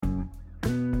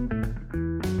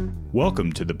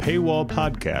Welcome to the Paywall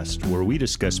Podcast, where we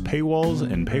discuss paywalls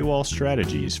and paywall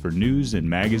strategies for news and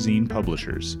magazine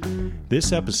publishers.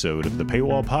 This episode of the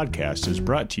Paywall Podcast is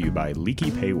brought to you by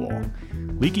Leaky Paywall.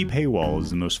 Leaky Paywall is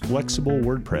the most flexible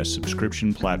WordPress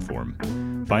subscription platform.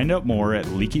 Find out more at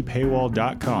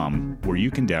leakypaywall.com, where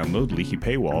you can download Leaky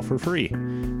Paywall for free.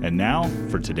 And now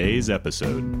for today's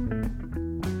episode.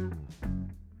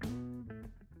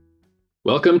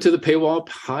 Welcome to the Paywall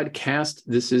Podcast.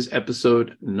 This is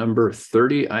episode number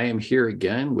 30. I am here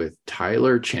again with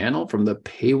Tyler Channel from the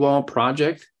Paywall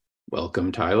Project.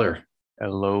 Welcome, Tyler.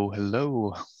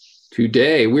 Hello.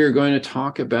 Today, we're going to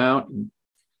talk about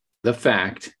the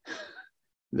fact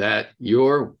that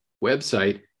your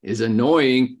website is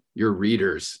annoying your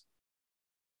readers.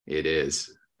 It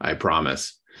is, I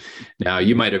promise. Now,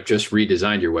 you might have just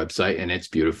redesigned your website and it's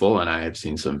beautiful, and I have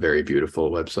seen some very beautiful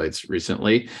websites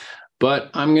recently.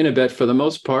 But I'm going to bet for the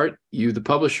most part, you, the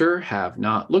publisher, have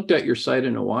not looked at your site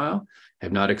in a while,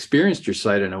 have not experienced your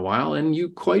site in a while, and you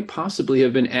quite possibly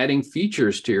have been adding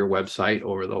features to your website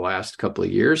over the last couple of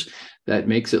years that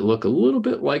makes it look a little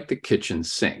bit like the kitchen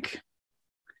sink.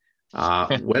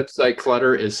 Website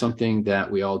clutter is something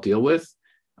that we all deal with.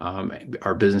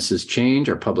 Our businesses change,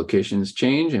 our publications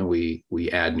change, and we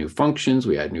add new functions,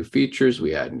 we add new features,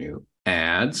 we add new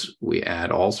ads, we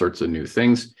add all sorts of new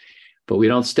things. But we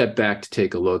don't step back to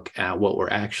take a look at what we're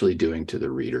actually doing to the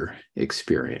reader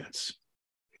experience.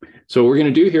 So what we're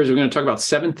going to do here is we're going to talk about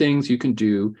 7 things you can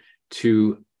do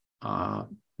to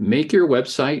make your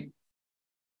website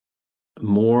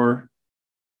more,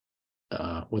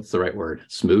 what's the right word?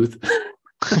 Smooth?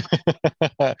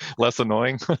 Less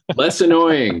annoying. Less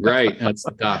annoying, right? That's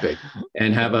the topic.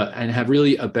 And have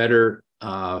really a better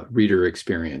reader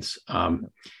experience.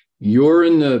 You're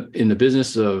in the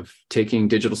business of taking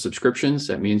digital subscriptions.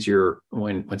 That means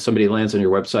when somebody lands on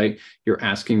your website, you're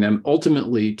asking them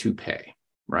ultimately to pay,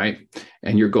 right?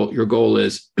 And your goal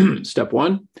is step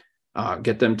 1,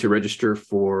 get them to register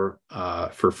for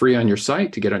free on your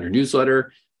site, to get on your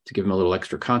newsletter, to give them a little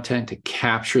extra content, to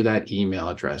capture that email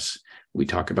address. We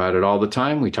talk about it all the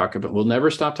time. We'll never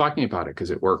stop talking about it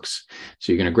because it works.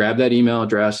 So you're going to grab that email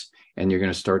address and you're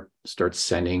going to start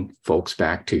sending folks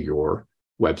back to your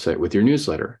website with your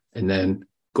newsletter. And then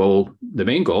the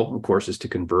main goal, of course, is to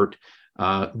convert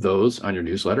those on your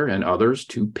newsletter and others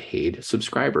to paid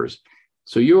subscribers.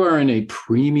 So you are in a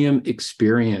premium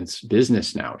experience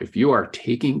business now. If you are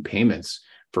taking payments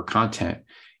for content,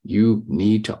 you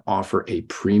need to offer a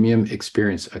premium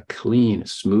experience, a clean,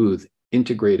 smooth,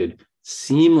 integrated,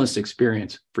 seamless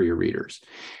experience for your readers.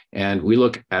 And we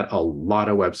look at a lot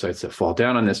of websites that fall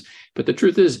down on this, but the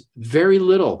truth is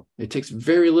it takes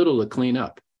very little to clean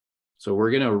up. So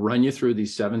we're going to run you through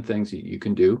these 7 things that you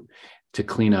can do to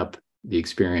clean up the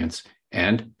experience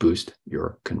and boost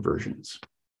your conversions.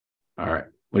 All right.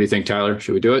 What do you think, Tyler?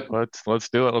 Should we do it? Let's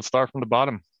do it. Let's start from the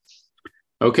bottom.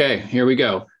 Okay, here we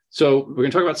go. So we're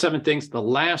going to talk about 7 things. The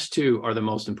last 2 are the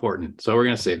most important. So we're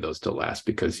going to save those till last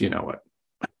because you know what?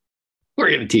 We're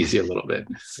going to tease you a little bit.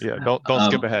 Yeah, don't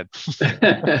skip ahead.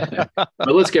 But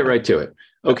let's get right to it.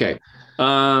 Okay.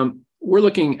 We're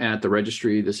looking at the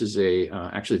registry. This is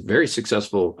actually very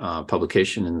successful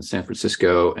publication in the San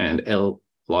Francisco and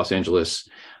Los Angeles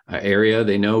area.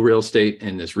 They know real estate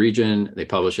in this region. They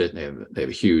publish it. They have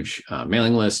a huge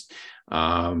mailing list.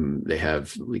 They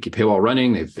have Leaky Paywall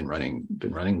running. They've been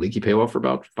running Leaky Paywall for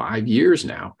about 5 years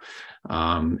now,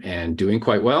 and doing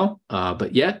quite well.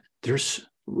 But yet there's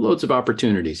loads of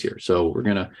opportunities here. So we're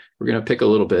gonna pick a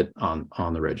little bit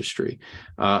on the registry.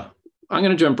 I'm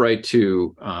gonna jump right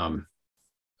to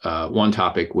one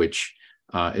topic, which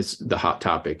is the hot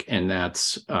topic, and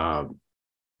that's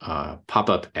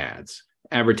pop-up ads,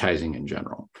 advertising in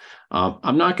general.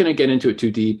 I'm not going to get into it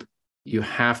too deep.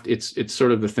 It's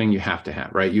sort of the thing you have to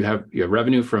have, right? You have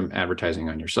revenue from advertising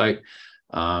on your site.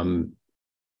 If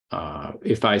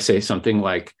I say something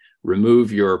like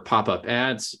remove your pop-up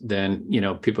ads, then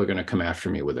people are going to come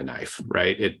after me with a knife,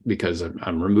 right? Because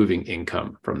I'm removing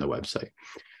income from the website.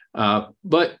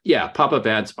 But yeah, pop-up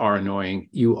ads are annoying.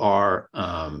 You are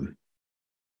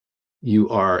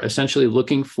essentially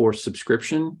looking for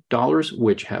subscription dollars,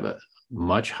 which have a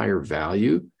much higher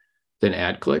value than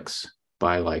ad clicks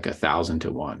by like 1,000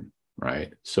 to 1,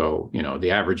 right? So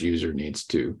the average user needs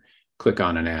to click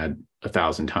on an ad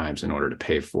 1,000 times in order to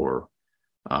pay for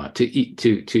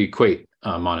to equate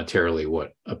monetarily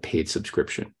what a paid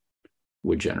subscription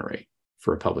would generate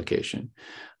for a publication.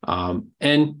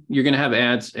 And you're going to have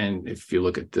ads. And if you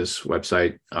look at this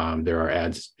website, there are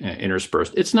ads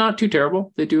interspersed. It's not too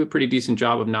terrible. They do a pretty decent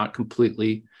job of not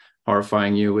completely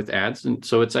horrifying you with ads. And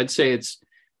so I'd say it's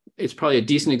probably a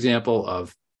decent example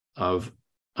of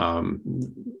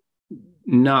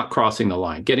not crossing the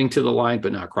line, getting to the line,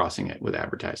 but not crossing it with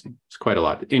advertising. It's quite a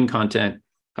lot in content,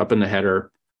 up in the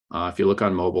header. If you look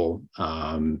on mobile,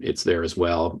 it's there as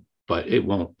well, but it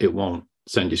won't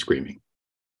send you screaming.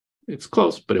 It's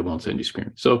close, but it won't send you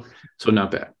screaming. So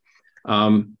not bad.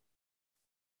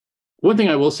 One thing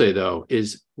I will say though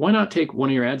is why not take one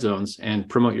of your ad zones and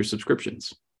promote your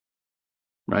subscriptions,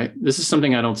 right? This is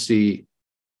something I don't see.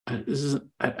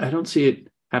 I don't see it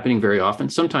happening very often.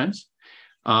 Sometimes,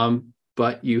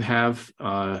 but you have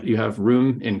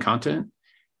room in content.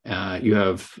 You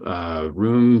have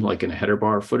room like in a header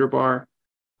bar, footer bar.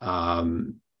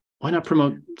 Why not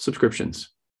promote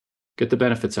subscriptions? Get the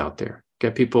benefits out there.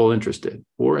 Get people interested,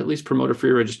 or at least promote a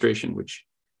free registration, which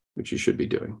you should be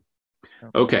doing.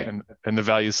 Okay. And the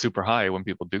value is super high when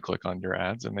people do click on your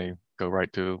ads and they go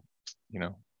right to,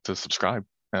 to subscribe.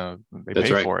 They That's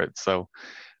pay right. for it. So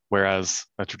whereas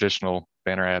a traditional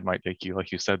banner ad might take you,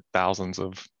 like you said, thousands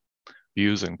of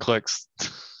views and clicks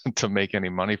to make any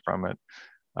money from it,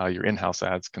 your in-house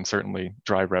ads can certainly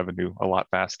drive revenue a lot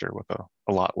faster with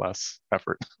a lot less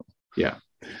effort. Yeah,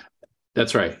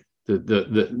 that's right.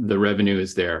 The revenue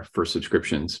is there for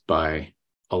subscriptions by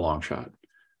a long shot.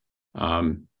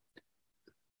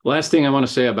 Last thing I want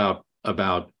to say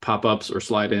about pop-ups or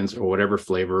slide-ins or whatever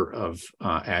flavor of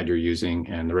ad you're using,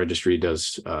 and the registry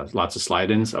does lots of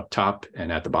slide-ins up top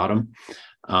and at the bottom,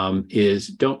 is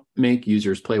don't make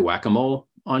users play whack-a-mole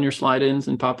on your slide-ins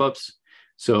and pop-ups.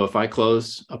 So if I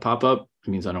close a pop-up, it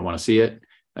means I don't want to see it.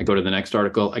 I go to the next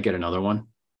article, I get another one.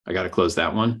 I got to close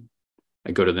that one.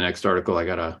 I go to the next article, I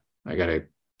gotta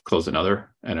close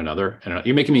another and another.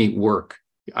 You're making me work.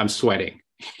 I'm sweating,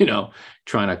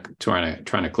 trying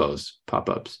to close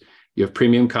pop-ups. You have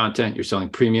premium content. You're selling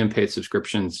premium paid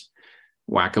subscriptions.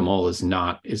 Whack-a-mole is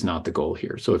not the goal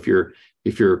here. So if you're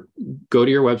go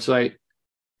to your website,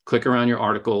 click around your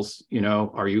articles.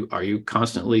 Are you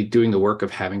constantly doing the work of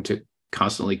having to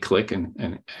constantly click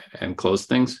and close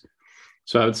things?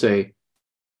 So I would say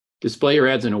display your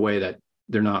ads in a way that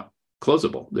they're not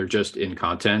closable. They're just in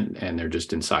content and they're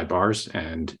just in sidebars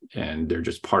and they're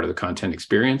just part of the content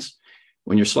experience.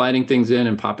 When you're sliding things in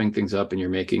and popping things up and you're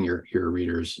making your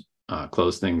readers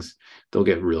close things, they'll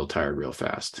get real tired real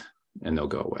fast and they'll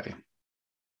go away.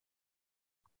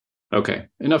 Okay,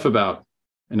 enough about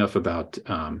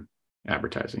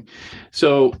advertising.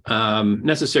 So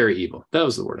necessary evil, that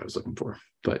was the word I was looking for,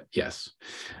 but yes.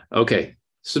 Okay,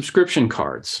 subscription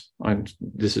cards.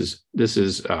 This is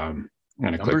I'm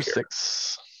going to Number click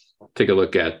 6. Take a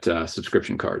look at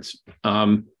subscription cards.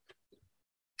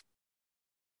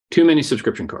 Too many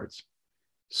subscription cards.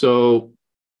 So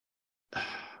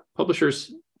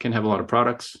publishers can have a lot of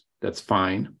products. That's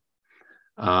fine.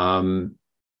 But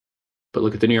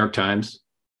look at the New York Times.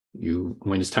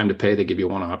 When it's time to pay, they give you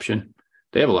one option.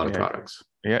 They have a lot of products.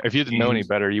 Yeah, if you didn't know any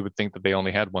better, you would think that they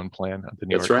only had one plan at the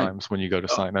New York Times. When you go to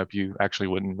sign up, you actually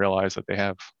wouldn't realize that they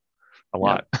have a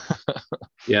lot.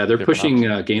 Yeah, they're pushing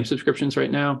game subscriptions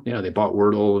right now. They bought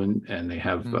Wordle and they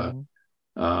have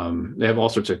they have all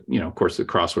sorts of, of course the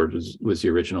crossword was the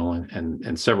original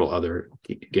and several other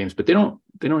games, but they don't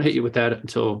hit you with that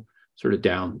until sort of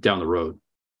down the road.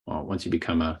 Once you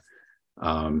become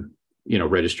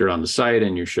registered on the site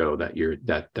and you show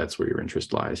that that's where your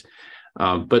interest lies.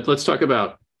 But let's talk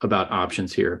about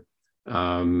options here.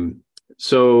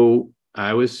 So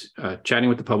I was chatting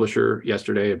with the publisher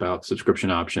yesterday about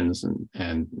subscription options,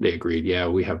 and they agreed. Yeah,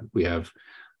 we have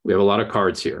a lot of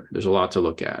cards here. There's a lot to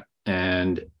look at,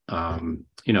 and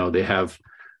they have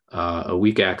a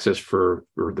weak access for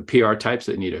the PR types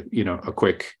that need a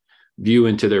quick view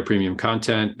into their premium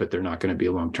content, but they're not going to be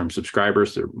long-term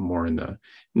subscribers. They're more and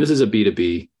this is a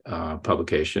B2B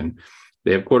publication.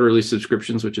 They have quarterly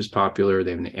subscriptions, which is popular.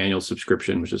 They have an annual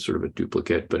subscription, which is sort of a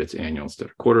duplicate, but it's annual instead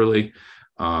of quarterly.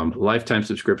 Lifetime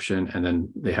subscription, and then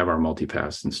they have our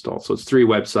multipass installed. So it's 3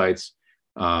 websites.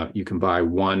 You can buy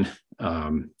one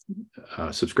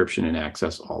subscription and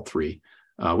access all 3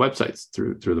 websites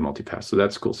through the multipass. So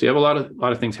that's cool. So you have a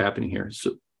lot of things happening here.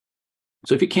 So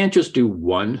if you can't just do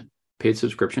one paid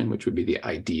subscription, which would be the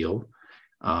ideal,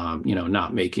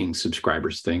 not making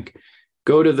subscribers think,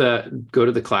 go to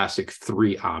the classic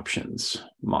 3 options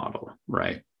model,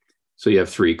 right? So you have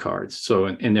 3 cards. So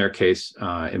in their case,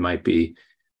 it might be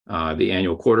the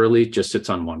annual quarterly just sits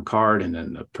on one card, and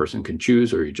then the person can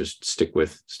choose, or you just stick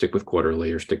with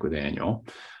quarterly or stick with annual.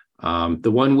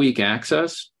 The 1 week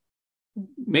access,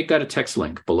 make that a text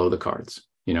link below the cards,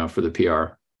 for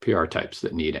the PR types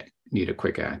that need a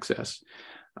quick access.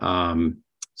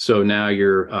 So now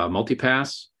your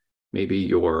multipass, maybe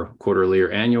your quarterly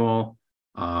or annual,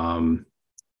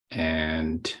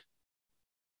 and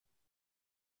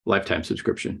lifetime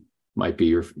subscription might be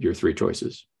your three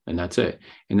choices, and that's it.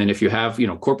 And then if you have,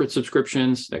 corporate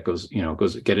subscriptions, that goes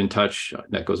get in touch,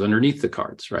 that goes underneath the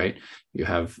cards, right? You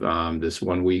have this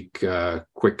 1 week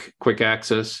quick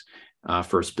access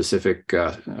for a specific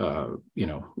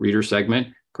reader segment.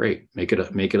 Great, make it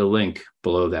a link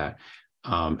below that,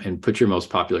 and put your most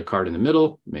popular card in the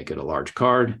middle. Make it a large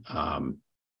card.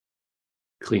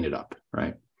 Clean it up,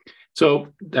 right? So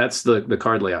that's the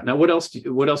card layout. Now, what else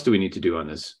do we need to do on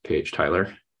this page,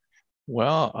 Tyler?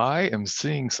 Well, I am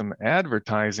seeing some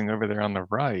advertising over there on the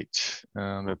right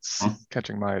that's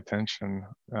catching my attention.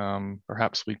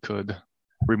 Perhaps we could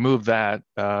remove that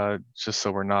just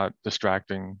so we're not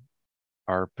distracting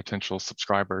our potential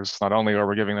subscribers. Not only are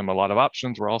we giving them a lot of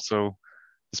options, we're also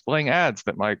displaying ads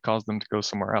that might cause them to go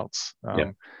somewhere else.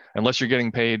 Unless you're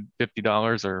getting paid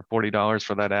 $50 or $40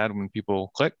 for that ad when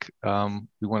people click,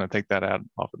 we want to take that ad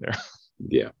off of there.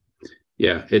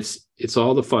 Yeah, it's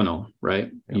all the funnel,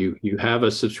 right? Yep. You have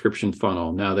a subscription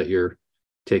funnel now that you're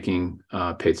taking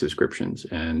paid subscriptions,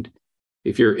 and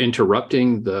if you're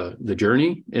interrupting the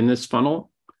journey in this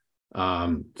funnel,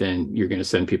 then you're going to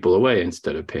send people away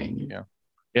instead of paying you. Yeah.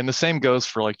 And the same goes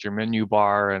for like your menu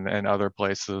bar and other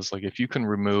places. Like if you can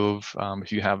remove,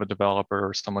 if you have a developer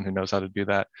or someone who knows how to do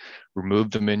that,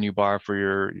 remove the menu bar for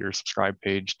your subscribe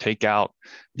page, take out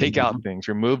things,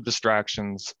 remove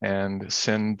distractions, and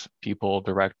send people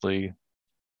directly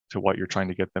to what you're trying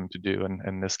to get them to do. And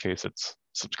in this case, it's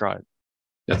subscribe.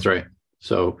 That's right.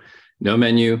 So no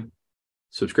menu,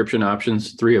 subscription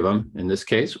options, 3 of them in this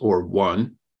case, or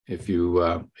 1 if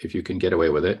you can get away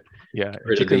with it. Yeah,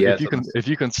 if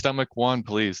you can stomach 1,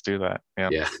 please do that.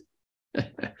 Yeah.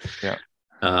 Yeah.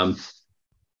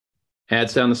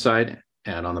 Ads down the side,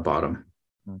 ad on the bottom.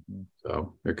 Mm-hmm.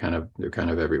 So they're kind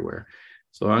of everywhere.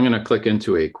 So I'm going to click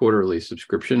into a quarterly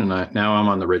subscription, and now I'm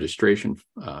on the registration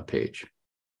page.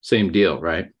 Same deal,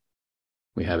 right?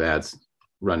 We have ads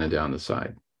running down the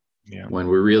side. Yeah. When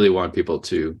we really want people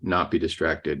to not be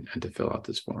distracted and to fill out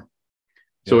this form.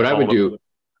 So what I would do.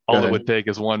 All it would take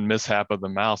is one mishap of the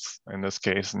mouse in this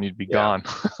case, and you'd be gone.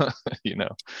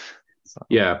 So.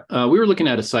 Yeah, we were looking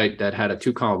at a site that had a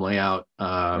 2-column layout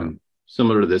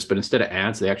similar to this, but instead of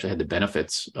ads, they actually had the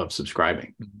benefits of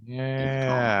subscribing.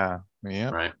 Yeah.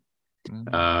 Right.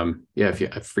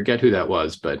 Mm-hmm. I forget who that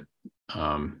was, but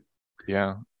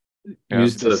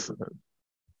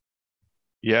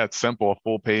it's simple. A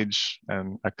full page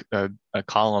and a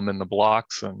column in the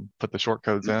blocks, and put the short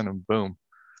codes in, and boom.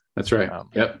 That's right.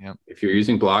 Yep. If you're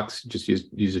using blocks, just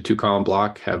use a 2-column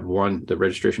block, have the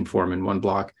registration form in one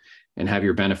block, and have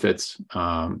your benefits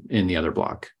in the other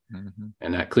block. Mm-hmm.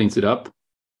 And that cleans it up,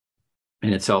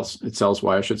 and it sells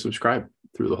why I should subscribe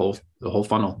through the whole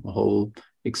funnel, the whole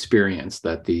experience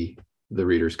that the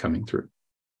reader's coming through.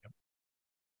 Yep.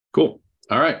 Cool.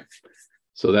 All right.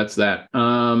 So that's that.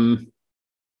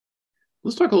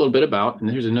 Let's talk a little bit about,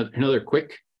 and here's another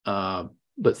quick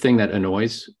but thing that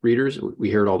annoys readers. We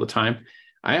hear it all the time.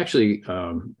 I actually,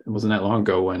 it wasn't that long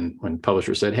ago when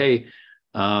publishers said, "Hey,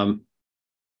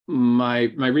 my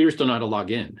readers don't know how to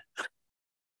log in."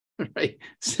 Right?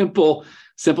 Simple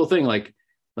thing like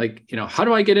how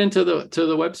do I get into the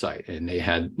website? And they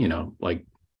had like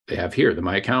they have here, the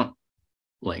My Account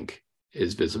link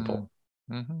is visible,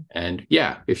 and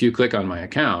if you click on My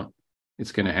Account,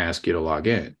 it's going to ask you to log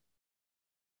in.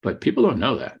 But people don't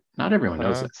know that. Not everyone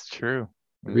knows that. That's true.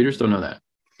 Readers don't know that.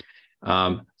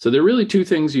 So there are really 2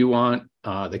 things you want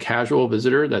the casual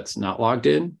visitor that's not logged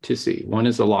in to see. One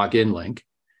is the login link,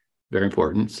 very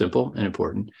important, simple and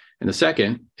important. And the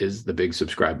second is the big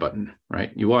subscribe button,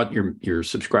 right? You want your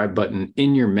subscribe button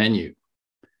in your menu.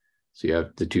 So you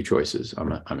have the 2 choices.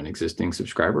 I'm an existing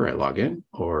subscriber, I log in,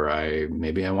 or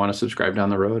maybe I want to subscribe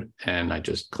down the road, and I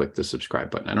just click the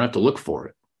subscribe button. I don't have to look for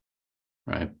it,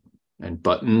 right? And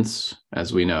buttons,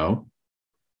 as we know,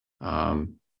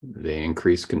 they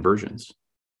increase conversions.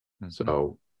 Mm-hmm.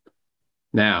 So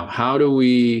now, what do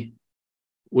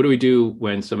we do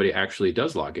when somebody actually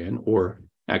does log in or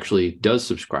actually does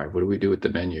subscribe? What do we do with the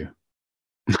menu?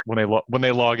 When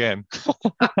they log in.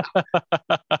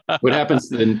 What happens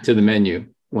to the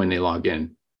menu when they log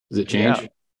in? Does it change?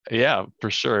 Yeah,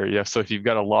 for sure. Yeah. So if you've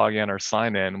got a login or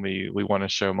sign in, we want to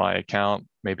show My Account.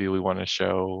 Maybe we want to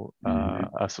show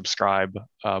a subscribe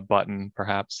button,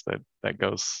 perhaps that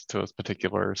goes to a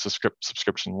particular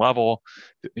subscription level.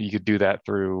 You could do that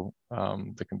through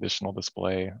the conditional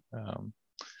display.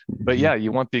 But yeah,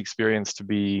 you want the experience to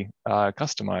be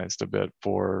customized a bit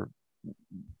for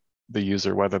the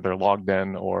user, whether they're logged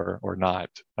in or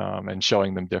not, and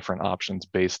showing them different options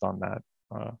based on that.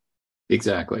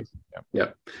 Exactly.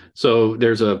 Yep. So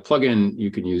there's a plugin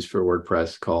you can use for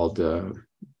WordPress called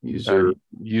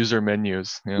User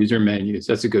menus. Yeah. User menus.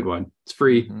 That's a good one. It's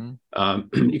free.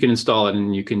 Mm-hmm. You can install it,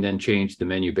 and you can then change the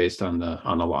menu based on the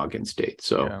login state.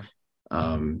 So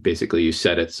basically, you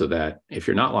set it so that if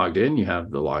you're not logged in, you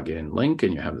have the login link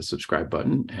and you have the subscribe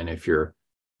button. And if you're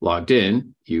logged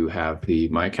in, you have the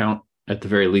My Account, at the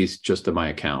very least, just the My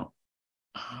Account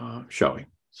showing.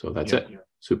 So that's it.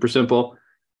 Super simple.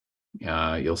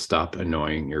 You'll stop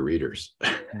annoying your readers.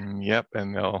 Yep,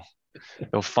 and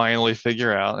they'll finally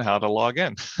figure out how to log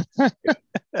in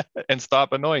and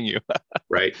stop annoying you.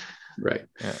 Right.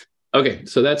 Yeah. Okay,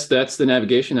 so that's the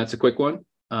navigation. That's a quick one.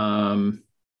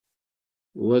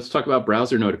 Let's talk about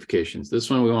browser notifications. This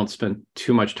one we won't spend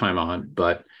too much time on,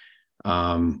 but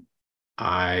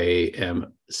I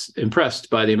am impressed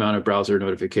by the amount of browser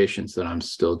notifications that I'm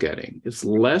still getting. It's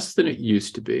less than it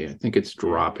used to be. I think it's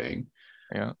dropping.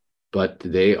 Yeah. But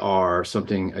they are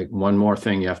something, one more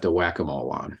thing you have to whack them all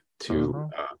on to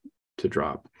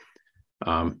drop.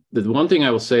 The one thing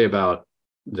I will say about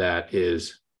that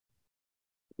is,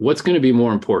 what's going to be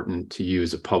more important to you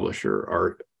as a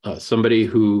publisher? Are somebody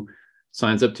who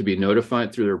signs up to be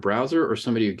notified through their browser, or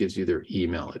somebody who gives you their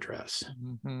email address?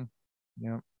 Mm-hmm.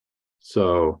 Yeah.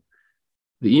 So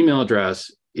the email address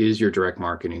is your direct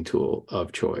marketing tool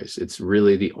of choice. It's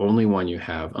really the only one you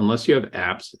have, unless you have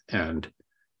apps and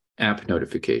app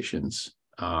notifications.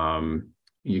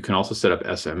 You can also set up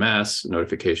SMS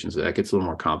notifications. That gets a little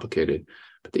more complicated,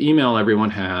 but the email everyone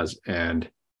has, and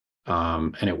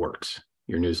it works.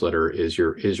 Your newsletter is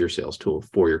your sales tool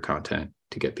for your content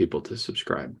to get people to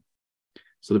subscribe.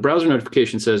 So the browser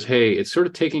notification says, hey, it's sort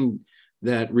of taking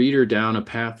that reader down a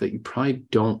path that you probably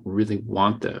don't really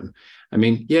want them. I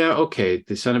mean, yeah, okay,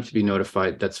 they sign up to be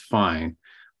notified, that's fine,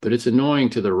 but it's annoying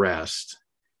to the rest.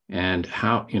 And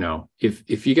how,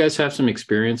 if you guys have some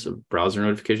experience of browser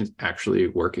notifications actually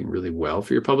working really well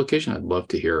for your publication, I'd love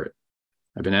to hear it.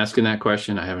 I've been asking that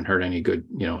question. I haven't heard any good,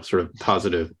 sort of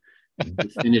positive,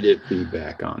 definitive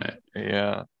feedback on it.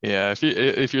 Yeah.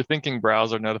 If you're thinking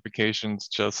browser notifications,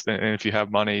 and if you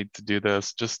have money to do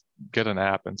this, just get an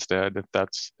app instead. If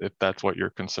that's what your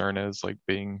concern is, like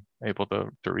being able to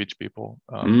reach people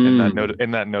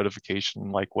in that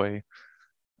notification like way.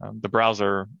 The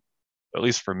browser, at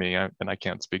least for me, and I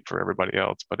can't speak for everybody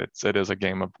else, but it is a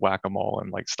game of whack-a-mole,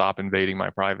 and like, stop invading my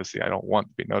privacy. I don't want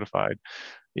to be notified.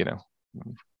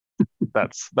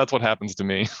 That's what happens to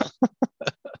me.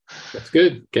 That's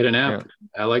good. Get an app.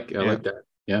 Yeah. I like that.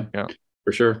 Yeah,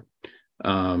 for sure.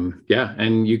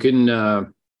 And you can.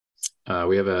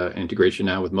 We have an integration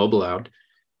now with MobileOut,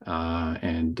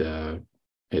 and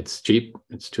it's cheap.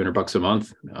 It's $200 a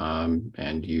month,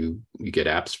 and you get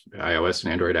apps, iOS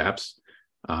and Android apps,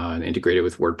 integrated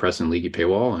with WordPress and Leaky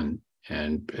Paywall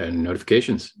and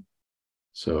notifications.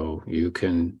 So you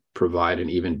can provide an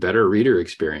even better reader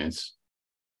experience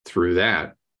through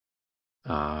that,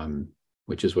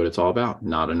 which is what it's all about.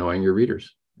 Not annoying your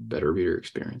readers, better reader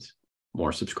experience,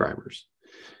 more subscribers.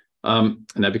 And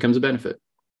that becomes a benefit.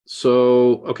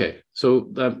 So, okay. So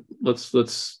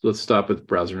let's stop with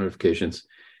browser notifications.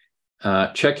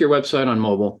 Check your website on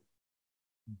mobile.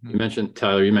 Mm-hmm.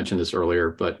 Tyler, you mentioned this earlier,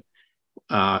 but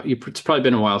it's probably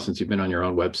been a while since you've been on your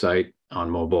own website on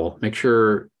mobile. Make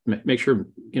sure,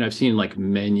 I've seen like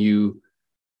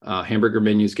hamburger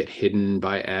menus get hidden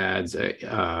by ads,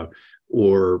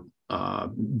 or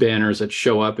banners that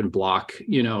show up and block,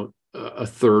 a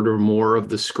third or more of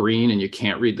the screen, and you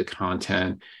can't read the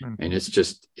content. Mm-hmm. And it's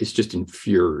just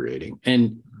infuriating.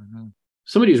 And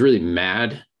somebody who's really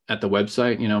mad at the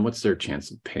website, what's their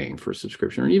chance of paying for a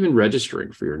subscription or even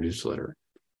registering for your newsletter?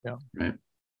 Yeah. Right.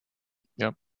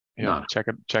 Yep. Yeah. Check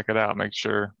it out. Make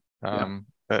sure.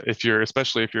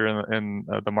 Especially if you're in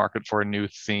the market for a new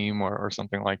theme or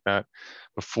something like that,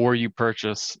 before you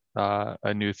purchase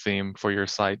a new theme for your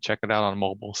site, check it out on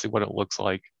mobile, see what it looks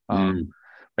like.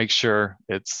 Make sure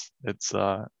it's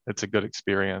a good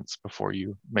experience before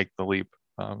you make the leap.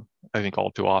 I think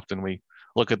all too often we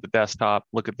look at the desktop,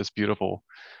 look at this beautiful,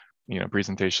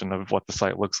 presentation of what the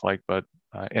site looks like, but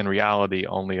in reality,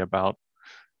 only about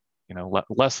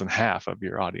less than half of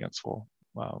your audience will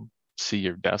see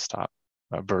your desktop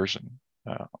version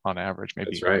on average,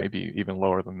 maybe even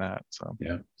lower than that. So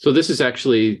yeah. So this is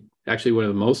actually one of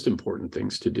the most important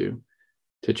things to do,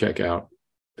 to check out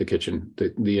the kitchen,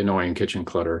 the annoying kitchen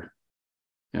clutter.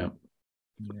 Yeah.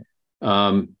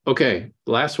 Okay.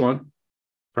 The last one.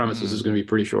 Promise this is going to be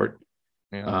pretty short.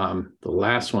 Yeah. The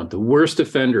last one, the worst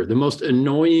offender, the most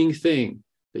annoying thing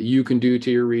that you can do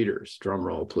to your readers, drum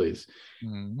roll, please,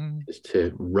 is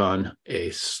to run a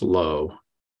slow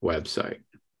website.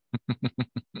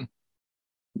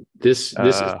 This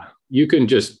is, you can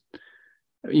just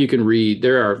You can read,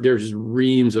 there's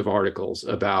reams of articles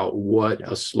about what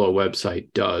a slow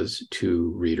website does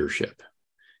to readership.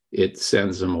 It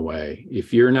sends them away.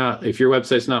 If your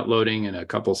website's not loading in a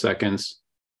couple seconds,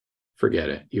 forget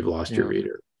it. You've lost your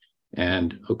reader.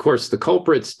 And of course, the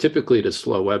culprits typically to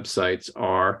slow websites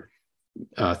are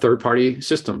third-party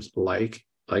systems like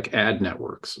ad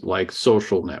networks, like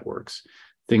social networks,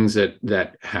 things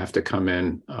that have to come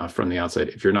in from the outside.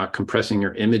 If you're not compressing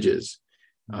your images,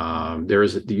 you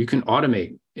can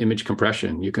automate image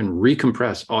compression. You can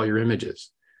recompress all your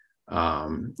images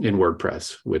in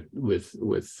WordPress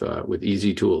with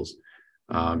easy tools.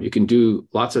 You can do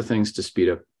lots of things to speed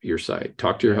up your site.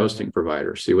 Talk to your hosting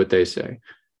provider, see what they say.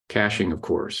 Caching, of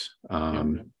course.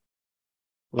 Caching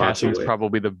is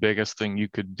probably the biggest thing you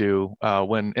could do.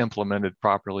 When implemented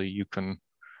properly, your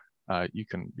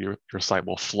site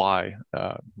will fly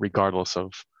regardless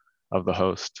of the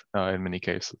host in many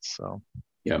cases. So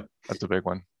yeah, that's a big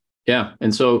one. Yeah,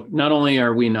 and so not only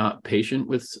are we not patient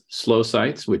with slow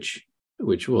sites, which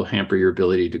will hamper your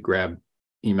ability to grab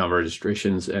email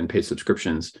registrations and paid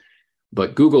subscriptions,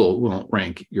 but Google won't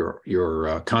rank your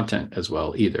content as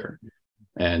well either.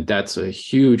 And that's a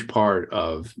huge part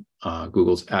of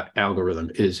Google's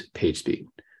algorithm is page speed.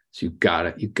 So you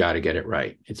gotta get it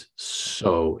right. It's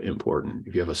so important.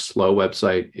 If you have a slow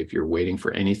website, if you're waiting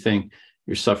for anything,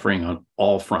 you're suffering on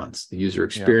all fronts. The user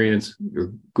experience,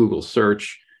 your Google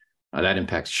search, that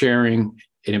impacts sharing.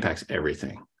 It impacts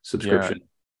everything. Subscription.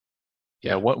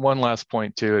 Yeah. One last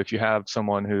point too. If you have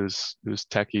someone who's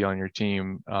techie on your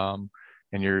team and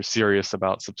you're serious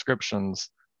about subscriptions,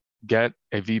 get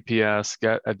a VPS,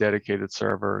 get a dedicated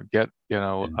server, get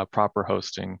a proper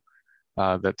hosting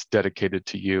that's dedicated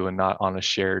to you and not on a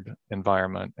shared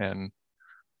environment, and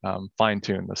fine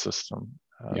tune the system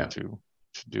to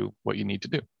do what you need to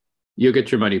do. You'll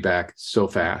get your money back so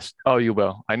fast. Oh, you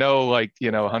will. I know,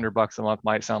 $100 a month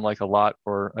might sound like a lot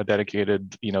for a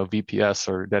dedicated, VPS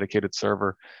or dedicated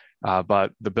server,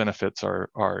 but the benefits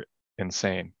are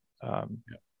insane.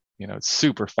 It's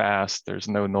super fast. There's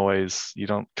no noise. You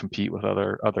don't compete with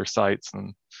other sites,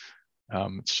 and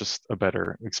it's just a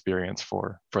better experience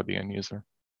for the end user.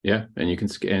 Yeah, and you can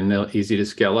and easy to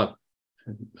scale up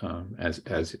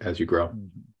as you grow.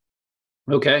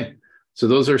 Okay, so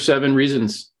those are 7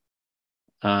 reasons.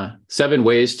 7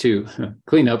 ways to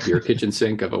clean up your kitchen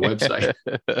sink of a website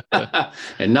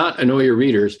and not annoy your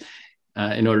readers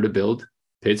in order to build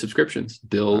paid subscriptions,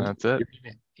 build your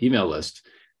email list.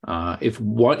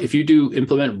 If you do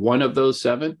implement one of those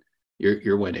 7,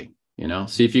 you're winning.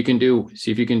 See if you can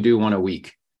do one a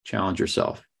week. Challenge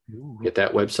yourself. Get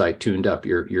that website tuned up.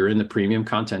 You're in the premium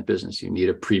content business. You need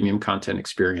a premium content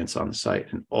experience on the site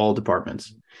in all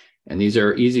departments. And these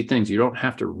are easy things. You don't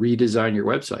have to redesign your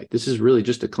website. This is really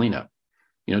just a cleanup.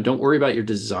 Don't worry about your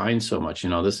design so much.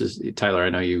 This is, Tyler,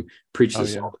 I know you preach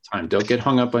this all the time. Don't get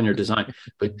hung up on your design,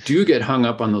 but do get hung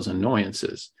up on those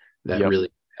annoyances that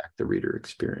really impact the reader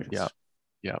experience.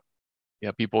 Yeah.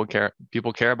 People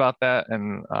care about that.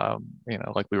 And,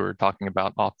 like we were talking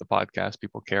about off the podcast,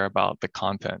 people care about the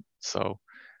content. So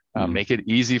make it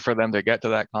easy for them to get to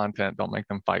that content. Don't make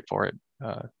them fight for it.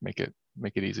 Make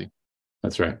it easy.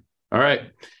 That's right. All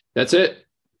right. That's it.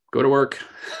 Go to work.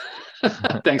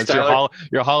 Thanks, Tyler.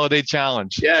 Your holiday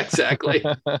challenge. Yeah, exactly.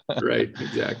 Right.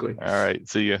 Exactly. All right.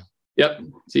 See you. Yep.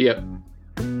 See ya.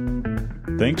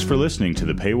 Thanks for listening to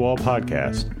the Paywall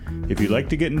Podcast. If you'd like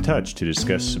to get in touch to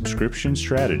discuss subscription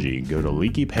strategy, go to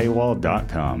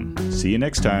leakypaywall.com. See you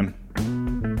next time.